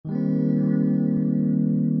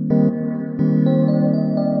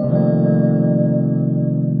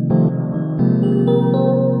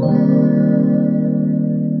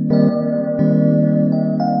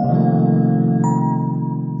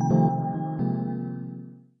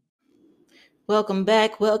Welcome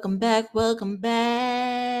back, welcome back, welcome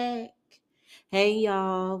back. Hey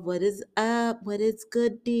y'all, what is up? What is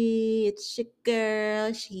goody? It's your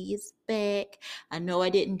girl. She is back. I know I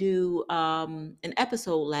didn't do an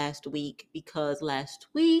episode last week because last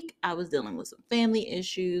week I was dealing with some family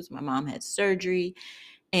issues. My mom had surgery,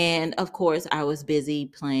 and of course, I was busy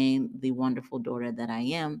playing the wonderful daughter that I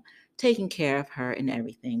am, taking care of her and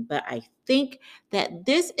everything. But I think that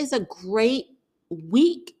this is a great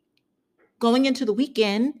week going into the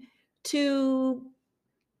weekend to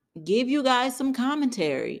give you guys some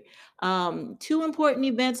commentary. Two important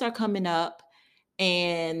events are coming up,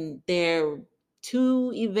 and they're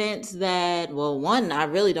two events that, well, one I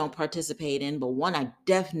really don't participate in, but one I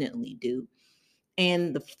definitely do.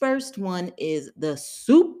 And the first one is the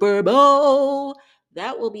Super Bowl.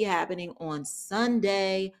 That will be happening on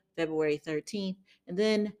Sunday, February 13th. And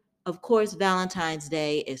then, of course, Valentine's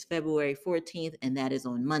Day is February 14th, and that is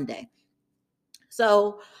on Monday.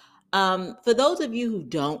 So, for those of you who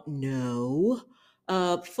don't know,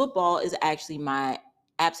 football is actually my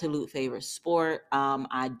absolute favorite sport.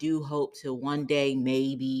 I do hope to one day,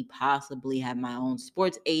 maybe, possibly have my own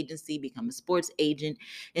sports agency, become a sports agent,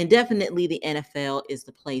 and definitely the NFL is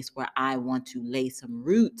the place where I want to lay some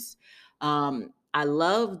roots. I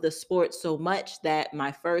love the sport so much that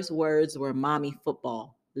my first words were mommy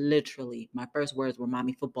football. Literally, my first words were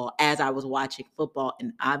mommy football as I was watching football.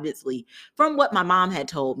 And obviously, from what my mom had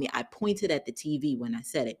told me, I pointed at the TV when I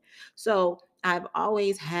said it. So I've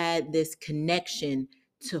always had this connection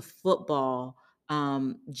to football,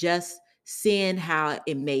 just seeing how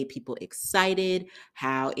it made people excited,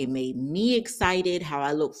 how it made me excited, how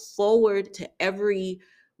I look forward to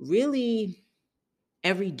really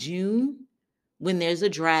every June when there's a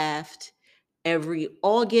draft, every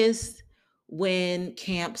August when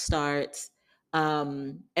camp starts,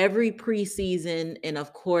 every preseason, and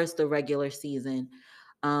of course the regular season,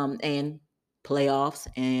 and playoffs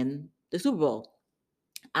and the Super Bowl.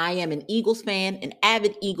 I am an Eagles fan, an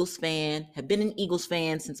avid Eagles fan, have been an Eagles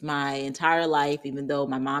fan since my entire life, even though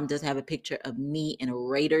my mom does have a picture of me in a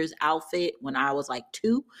Raiders outfit when I was like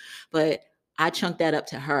 2. But I chunked that up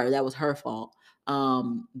to her. That was her fault.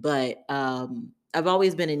 But I've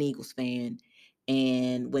always been an Eagles fan.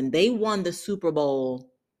 And when they won the Super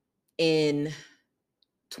Bowl in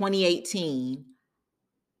 2018,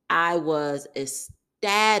 I was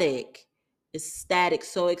ecstatic,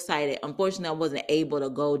 so excited. Unfortunately, I wasn't able to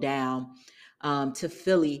go down to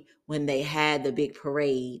Philly when they had the big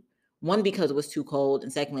parade. One, because it was too cold,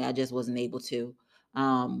 and secondly, I just wasn't able to.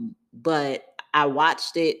 But I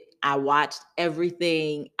watched it. I watched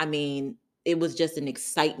everything. I mean, it was just an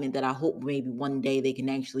excitement that I hope maybe one day they can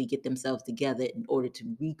actually get themselves together in order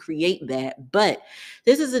to recreate that. But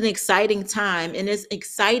this is an exciting time, and it's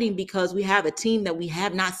exciting because we have a team that we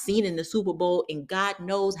have not seen in the Super Bowl in God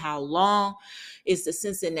knows how long. It's the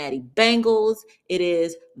Cincinnati Bengals. It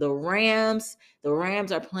is the Rams. The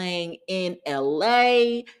Rams are playing in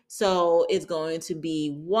LA, so it's going to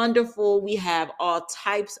be wonderful. We have all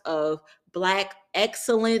types of Black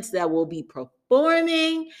excellence that will be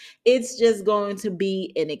performing. It's just going to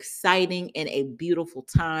be an exciting and a beautiful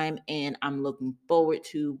time, and I'm looking forward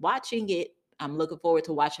to watching it. I'm looking forward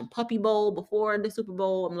to watching Puppy Bowl before the Super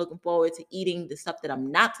Bowl. I'm looking forward to eating the stuff that I'm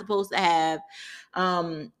not supposed to have.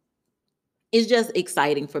 Um, it's just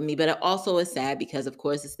exciting for me, but it also is sad because, of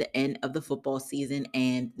course, it's the end of the football season,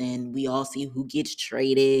 and then we all see who gets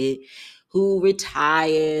traded, who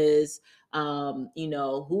retires,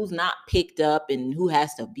 who's not picked up, and who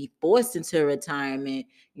has to be forced into retirement,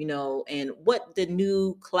 and what the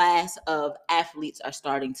new class of athletes are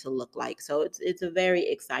starting to look like. So it's a very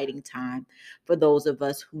exciting time for those of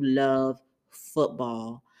us who love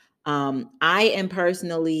football. I am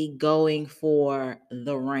personally going for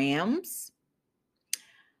the Rams.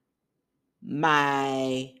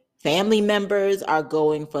 My family members are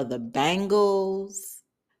going for the Bengals.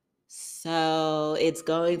 So it's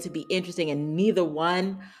going to be interesting. And neither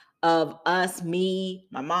one of us, me,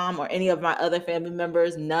 my mom, or any of my other family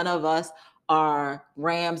members, none of us are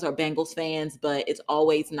Rams or Bengals fans, but it's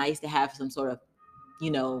always nice to have some sort of,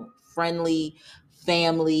 friendly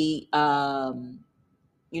family,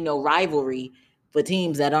 rivalry for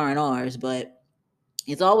teams that aren't ours. But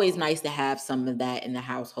it's always nice to have some of that in the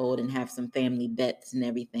household and have some family bets and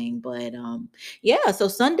everything. But yeah, so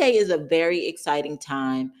Sunday is a very exciting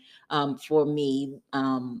time for me.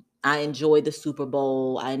 I enjoy the Super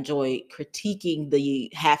Bowl. I enjoy critiquing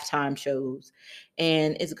the halftime shows,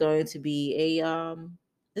 and it's going to be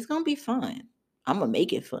it's going to be fun. I'm gonna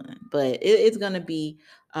make it fun, but it's going to be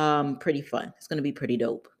pretty fun. It's going to be pretty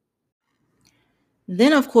dope.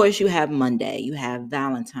 Then, of course, you have Monday. You have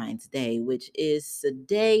Valentine's Day, which is a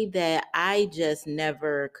day that I just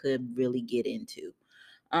never could really get into.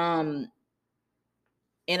 Um,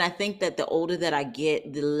 and I think that the older that I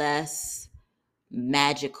get, the less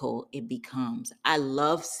magical it becomes. I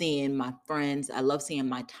love seeing my friends, I love seeing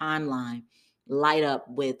my timeline light up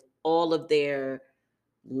with all of their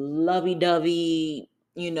lovey-dovey,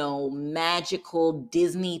 magical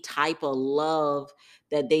Disney type of love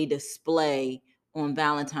that they display on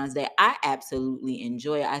Valentine's Day. I absolutely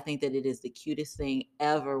enjoy it. I think that it is the cutest thing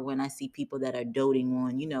ever when I see people that are doting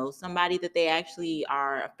on, somebody that they actually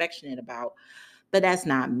are affectionate about. But that's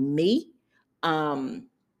not me. Um,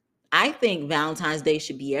 I think Valentine's Day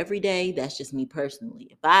should be every day. That's just me personally.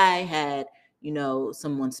 If I had,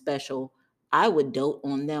 someone special, I would dote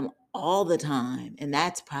on them all the time. And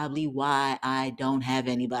that's probably why I don't have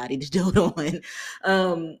anybody to dote on.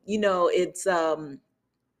 It's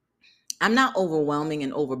I'm not overwhelming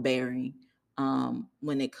and overbearing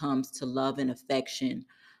when it comes to love and affection.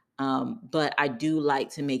 But I do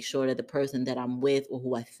like to make sure that the person that I'm with, or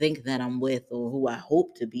who I think that I'm with, or who I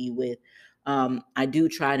hope to be with, I do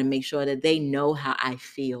try to make sure that they know how I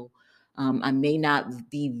feel. I may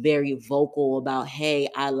not be very vocal about, hey,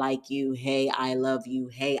 I like you. Hey, I love you.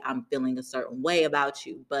 Hey, I'm feeling a certain way about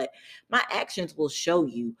you. But my actions will show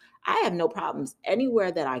you. I have no problems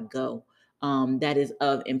anywhere that I go, that is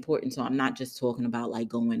of importance. So I'm not just talking about like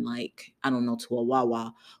going, like, I don't know, to a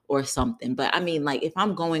Wawa or something. But I mean, like, if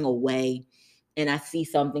I'm going away and I see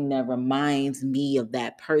something that reminds me of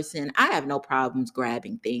that person, I have no problems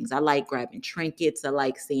grabbing things. I like grabbing trinkets. I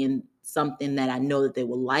like seeing something that I know that they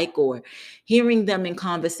will like, or hearing them in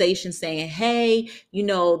conversation saying, hey,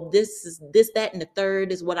 this is this, that, and the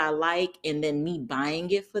third is what I like, and then me buying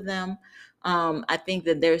it for them. I think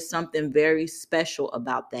that there's something very special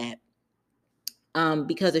about that,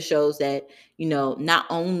 because it shows that, not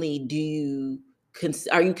only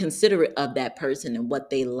are you considerate of that person and what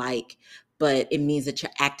they like, but it means that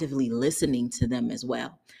you're actively listening to them as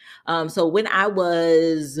well. So when I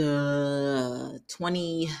was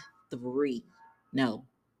 23, no,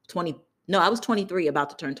 20, no, I was 23, about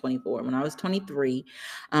to turn 24. When I was 23,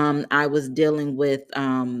 I was dealing with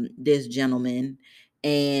this gentleman,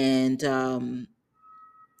 and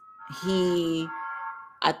he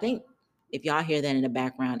I think if y'all hear that in the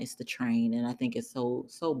background, it's the train, and I think it's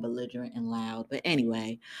so belligerent and loud. But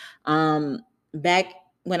anyway, back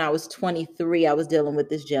when I was 23, I was dealing with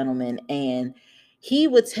this gentleman, and he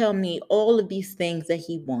would tell me all of these things that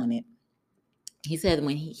he wanted. He said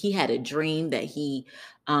when he had a dream that he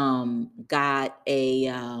got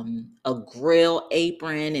a grill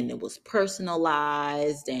apron, and it was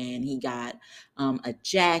personalized, and he got a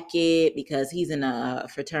jacket because he's in a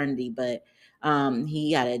fraternity, but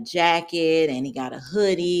he got a jacket, and he got a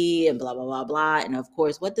hoodie, and blah blah blah blah. And of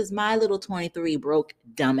course, what does my little 23 broke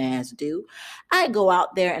dumbass do? I go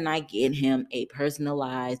out there and I get him a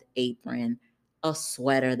personalized apron, a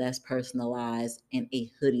sweater that's personalized, and a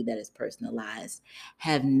hoodie that is personalized.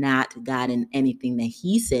 Have not gotten anything that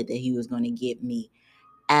he said that he was going to get me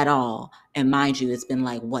at all. And mind you, it's been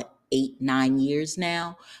like, what, 8, 9 years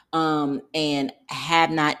now? And have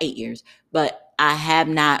not 8 years, but I have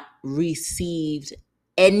not received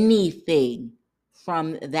anything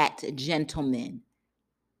from that gentleman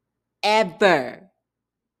ever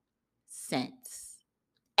since.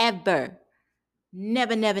 Ever.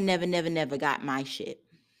 Never, never, never, never, never got my shit.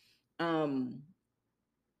 Um,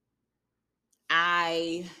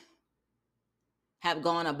 I have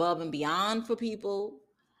gone above and beyond for people.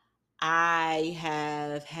 I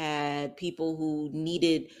have had people who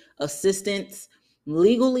needed assistance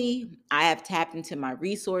legally. I have tapped into my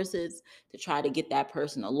resources to try to get that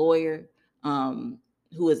person a lawyer,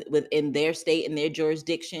 who is within their state and their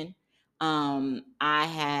jurisdiction. I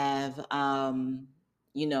have,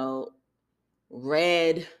 you know,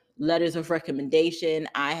 read letters of recommendation.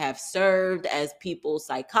 I have served as people's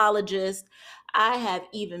psychologist. I have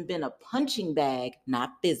even been a punching bag,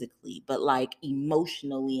 not physically, but like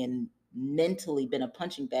emotionally and mentally been a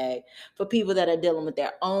punching bag for people that are dealing with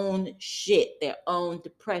their own shit, their own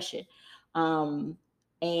depression. Um,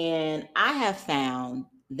 and I have found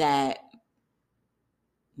that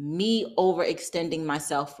me overextending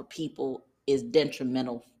myself for people is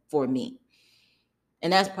detrimental for me.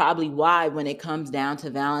 And that's probably why when it comes down to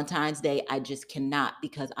Valentine's Day, I just cannot,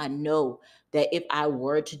 because I know that if I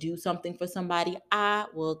were to do something for somebody, I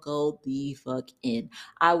will go the fuck in.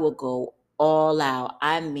 I will go all out.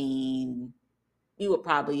 I mean, we would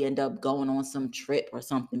probably end up going on some trip or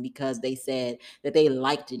something because they said that they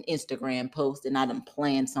liked an Instagram post and I done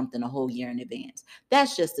planned something a whole year in advance.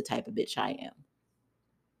 That's just the type of bitch I am.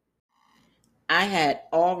 I had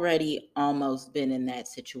already almost been in that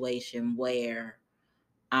situation where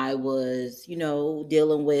I was,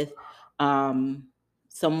 dealing with um,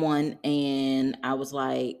 someone, and I was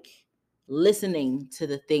like listening to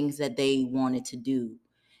the things that they wanted to do.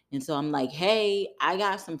 And so I'm like, hey, I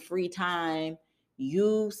got some free time.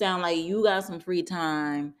 You sound like you got some free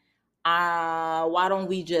time. Why don't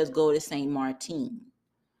we just go to St. Martin?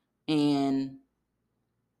 And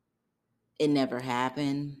it never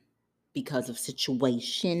happened because of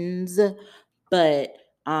situations. But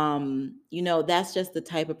that's just the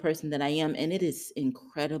type of person that I am, and it is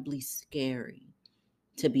incredibly scary,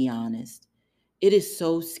 to be honest. It is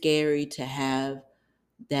so scary to have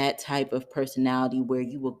that type of personality where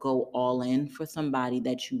you will go all in for somebody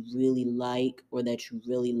that you really like or that you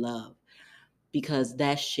really love, because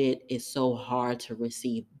that shit is so hard to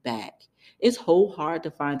receive back. It's so hard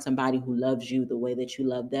to find somebody who loves you the way that you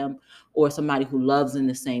love them, or somebody who loves in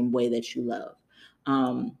the same way that you love.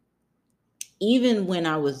 Um, Even when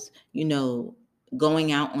I was,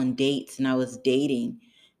 going out on dates and I was dating,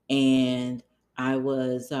 and I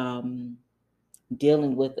was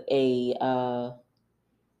dealing with a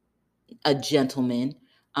gentleman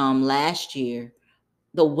last year,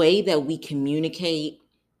 the way that we communicate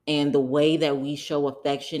and the way that we show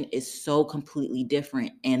affection is so completely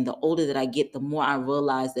different. And the older that I get, the more I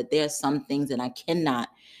realize that there are some things that I cannot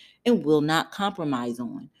and will not compromise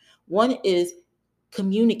on. One is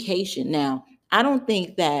communication. Now, I don't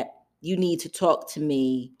think that you need to talk to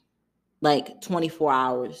me like 24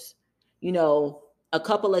 hours. You know, a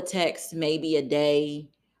couple of texts, maybe a day,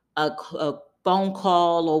 a phone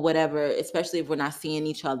call or whatever, especially if we're not seeing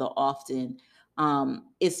each other often,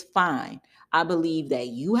 is fine. I believe that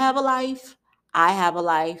you have a life, I have a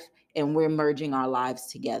life, and we're merging our lives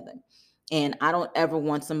together. And I don't ever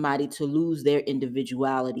want somebody to lose their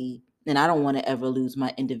individuality, and I don't want to ever lose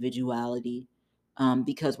my individuality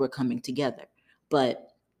because we're coming together.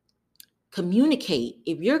 But communicate.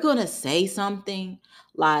 If you're going to say something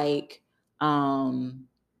like, and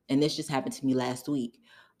this just happened to me last week,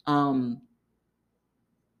 um,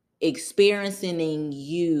 experiencing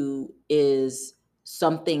you is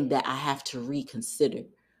something that I have to reconsider.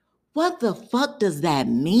 What the fuck does that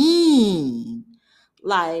mean?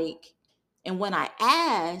 Like, and when I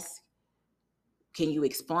ask, can you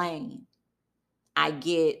explain? I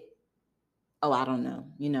get, oh, I don't know.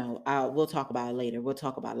 We'll talk about it later. We'll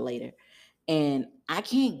talk about it later. And I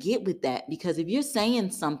can't get with that, because if you're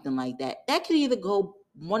saying something like that, that could either go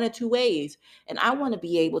one or two ways. And I want to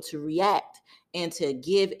be able to react and to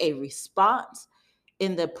give a response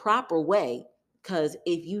in the proper way. Because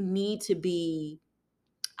if you need to be,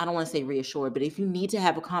 I don't want to say reassured, but if you need to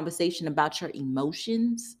have a conversation about your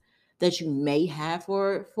emotions that you may have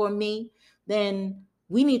for me, then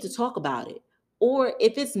we need to talk about it. Or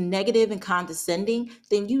if it's negative and condescending,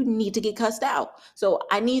 then you need to get cussed out. So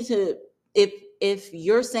I need to, if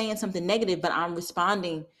you're saying something negative but I'm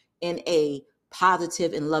responding in a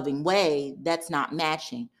positive and loving way, that's not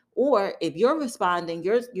matching. Or if you're responding,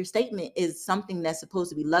 your statement is something that's supposed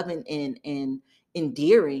to be loving and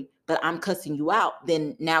endearing, but I'm cussing you out,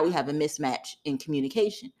 then now we have a mismatch in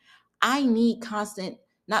communication. I need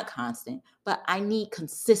not constant, but I need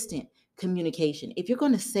consistent communication. If you're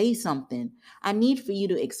going to say something, I need for you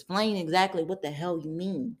to explain exactly what the hell you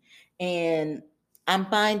mean. And I'm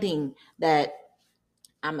finding that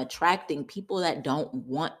I'm attracting people that don't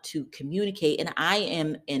want to communicate. And I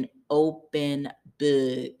am an open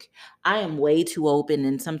book. I am way too open,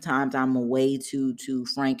 and sometimes I'm way too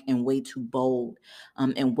frank and way too bold,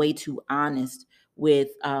 and way too honest with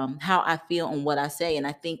how I feel and what I say. And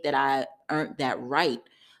I think that I earned that right,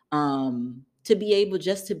 to be able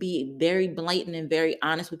just to be very blatant and very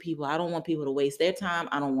honest with people. I don't want people to waste their time.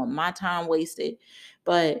 I don't want my time wasted.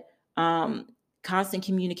 But constant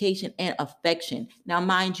communication and affection. Now,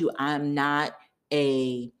 mind you, I'm not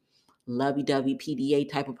a lovey-dovey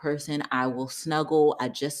PDA type of person. I will snuggle. I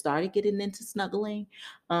just started getting into snuggling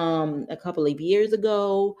a couple of years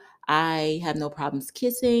ago. I have no problems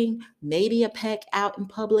kissing, maybe a peck out in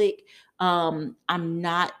public. I'm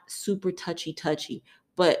not super touchy,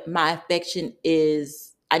 but my affection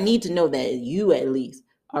is, I need to know that you at least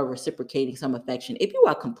are reciprocating some affection. If you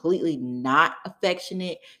are completely not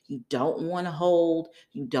affectionate, you don't want to hold,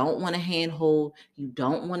 you don't want to handhold, you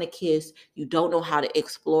don't want to kiss, you don't know how to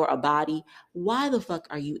explore a body, why the fuck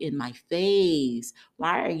are you in my face?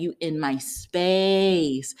 Why are you in my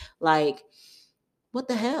space? Like, what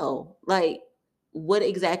the hell? Like, what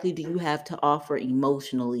exactly do you have to offer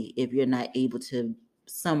emotionally if you're not able to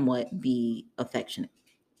somewhat be affectionate?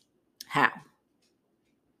 How?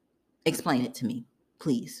 Explain it to me,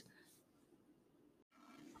 please.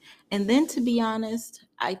 And then, to be honest,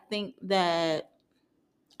 I think that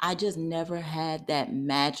I just never had that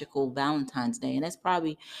magical Valentine's Day. And that's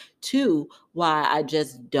probably too why I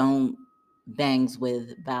just don't bangs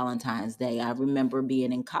with Valentine's Day. I remember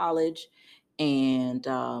being in college and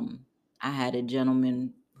I had a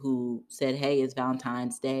gentleman who said, "Hey, it's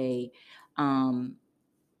Valentine's Day. Um,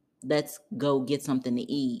 let's go get something to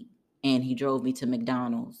eat." And he drove me to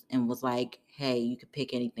McDonald's and was like, "Hey, you can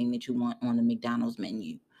pick anything that you want on the McDonald's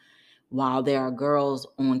menu." While there are girls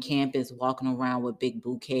on campus walking around with big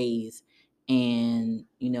bouquets and,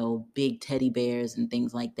 big teddy bears and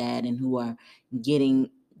things like that, and who are getting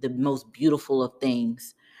the most beautiful of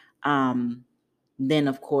things. Then,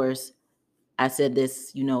 of course, I said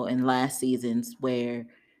this, in last seasons where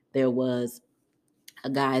there was a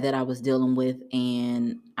guy that I was dealing with,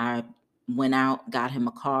 and I went out, got him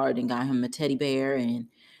a card, and got him a teddy bear, and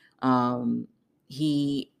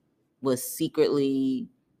he was secretly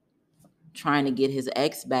trying to get his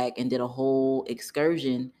ex back and did a whole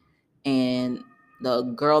excursion. And the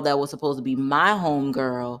girl that was supposed to be my home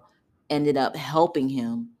girl ended up helping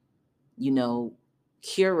him, you know,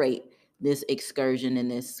 curate this excursion and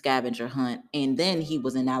this scavenger hunt. And then he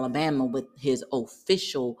was in Alabama with his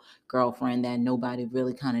official girlfriend that nobody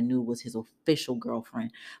really kind of knew was his official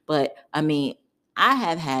girlfriend. But I mean, I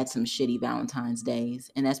have had some shitty Valentine's days,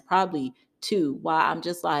 and that's probably too why I'm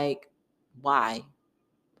just like, why?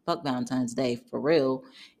 Fuck Valentine's Day for real.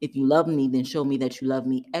 If you love me, then show me that you love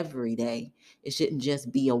me every day. It shouldn't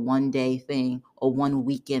just be a one day thing or one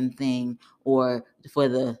weekend thing or for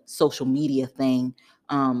the social media thing.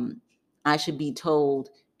 I should be told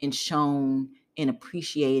and shown and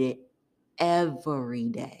appreciated every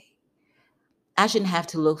day. I shouldn't have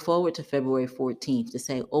to look forward to February 14th to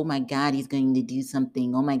say, oh my God, he's going to do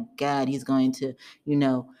something. Oh my God, he's going to, you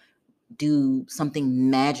know, do something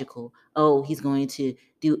magical. Oh, he's going to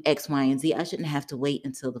do X, Y, and Z. I shouldn't have to wait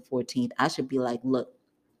until the 14th. I should be like, look,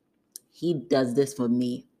 he does this for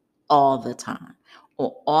me all the time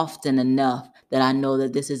or often enough that I know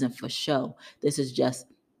that this isn't for show. This is just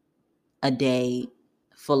a day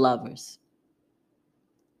for lovers.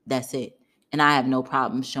 That's it. And I have no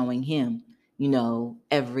problem showing him,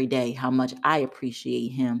 every day how much I appreciate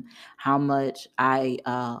him, how much I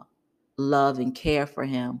love and care for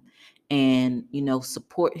him and,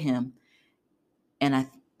 support him. And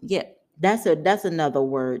yeah, that's another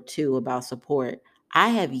word too about support. I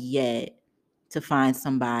have yet to find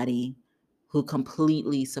somebody who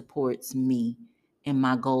completely supports me in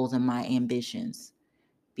my goals and my ambitions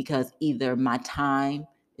because either my time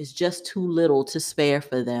is just too little to spare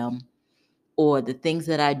for them, or the things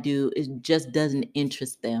that I do it just doesn't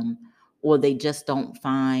interest them, or they just don't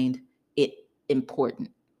find it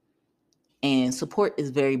important. And support is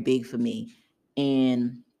very big for me.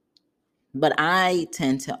 But I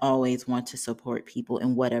tend to always want to support people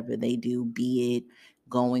in whatever they do, be it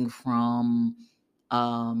going from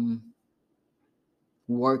um,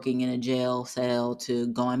 working in a jail cell to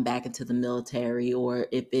going back into the military, or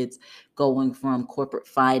if it's going from corporate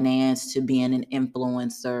finance to being an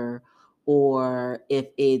influencer, or if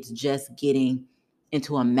it's just getting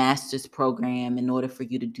into a master's program in order for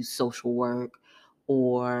you to do social work,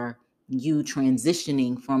 or you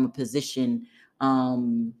transitioning from a position,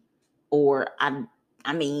 or I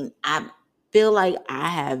feel like I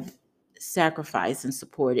have sacrificed and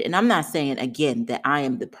supported. And I'm not saying again that I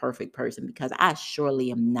am the perfect person, because I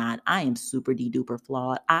surely am not. I am super duper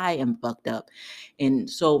flawed. I am fucked up in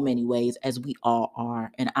so many ways, as we all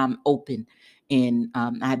are. And I'm open, and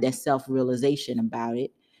I have that self-realization about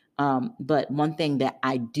it. But one thing that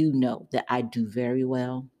I do know that I do very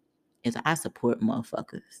well is I support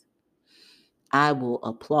motherfuckers. I will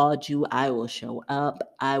applaud you. I will show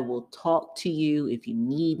up. I will talk to you if you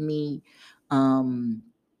need me. Um,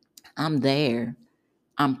 I'm there.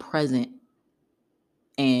 I'm present.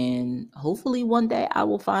 And hopefully one day I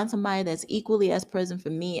will find somebody that's equally as present for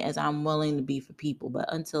me as I'm willing to be for people. But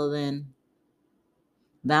until then,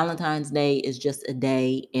 Valentine's Day is just a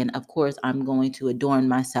day. And of course, I'm going to adorn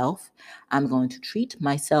myself. I'm going to treat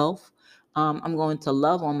myself. I'm going to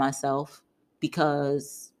love on myself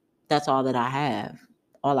because that's all that I have,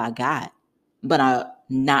 all I got. But I'm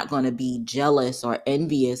not going to be jealous or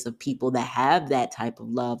envious of people that have that type of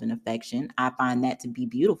love and affection. I find that to be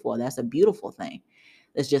beautiful. That's a beautiful thing.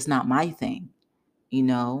 That's just not my thing, you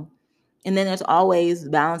know? And then there's always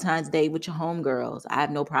Valentine's Day with your homegirls. I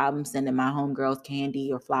have no problem sending my homegirls candy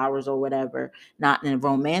or flowers or whatever, not in a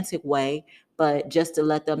romantic way, but just to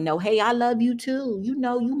let them know, hey, I love you too. You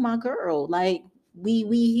know, you my girl. Like we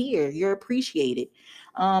here. You're appreciated.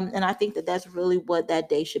 And I think that that's really what that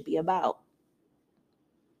day should be about.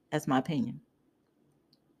 That's my opinion.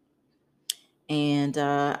 And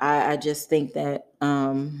I just think that,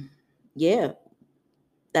 yeah,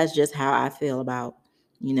 that's just how I feel about,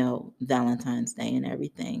 Valentine's Day and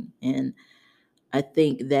everything. And I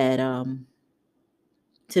think that,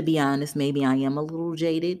 to be honest, maybe I am a little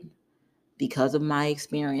jaded because of my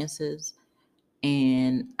experiences.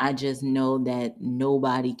 And I just know that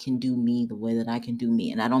nobody can do me the way that I can do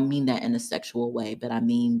me. And I don't mean that in a sexual way, but I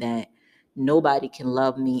mean that nobody can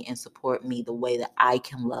love me and support me the way that I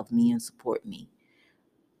can love me and support me.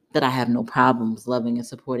 That I have no problems loving and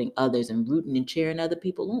supporting others and rooting and cheering other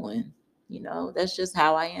people on. That's just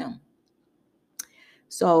how I am.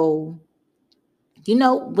 So,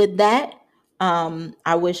 with that,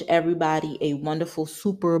 I wish everybody a wonderful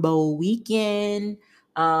Super Bowl weekend.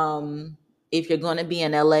 If you're going to be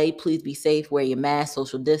in LA, please be safe, wear your mask,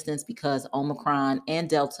 social distance, because Omicron and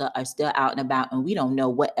Delta are still out and about, and we don't know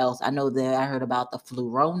what else. I know that I heard about the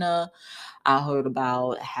Flurona. I heard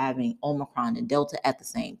about having Omicron and Delta at the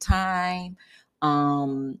same time.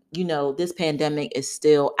 This pandemic is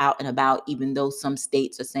still out and about, even though some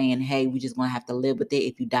states are saying, hey, we're just going to have to live with it.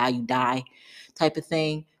 If you die, you die, type of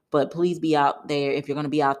thing. But please be out there. If you're going to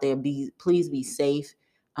be out there, please be safe,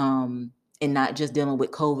 and not just dealing with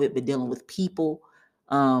COVID, but dealing with people.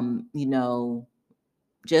 Um, you know,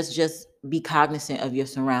 just be cognizant of your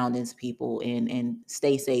surroundings, people, and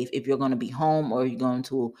stay safe. If you're going to be home, or you're going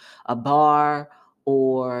to a bar,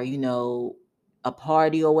 or a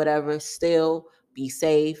party or whatever, still be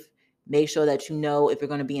safe. Make sure that if you're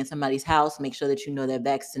going to be in somebody's house, make sure that you know their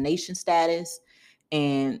vaccination status,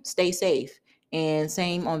 and stay safe. And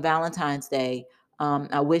same on Valentine's Day.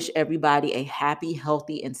 I wish everybody a happy,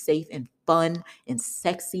 healthy, and safe, and fun, and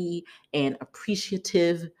sexy, and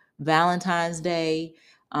appreciative Valentine's Day.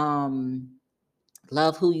 um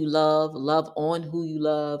Love who you love on who you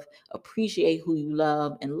love, appreciate who you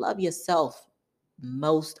love, and love yourself.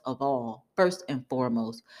 Most of all, first and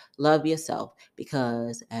foremost, love yourself,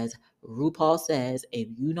 because as RuPaul says, if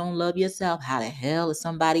you don't love yourself, how the hell is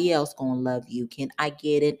somebody else gonna love you? Can I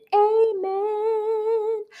get an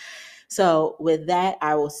amen? So with that,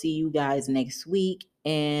 I will see you guys next week,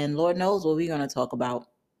 and Lord knows what we're going to talk about.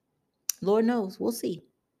 Lord knows, we'll see.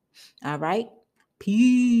 All right.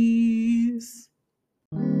 Peace.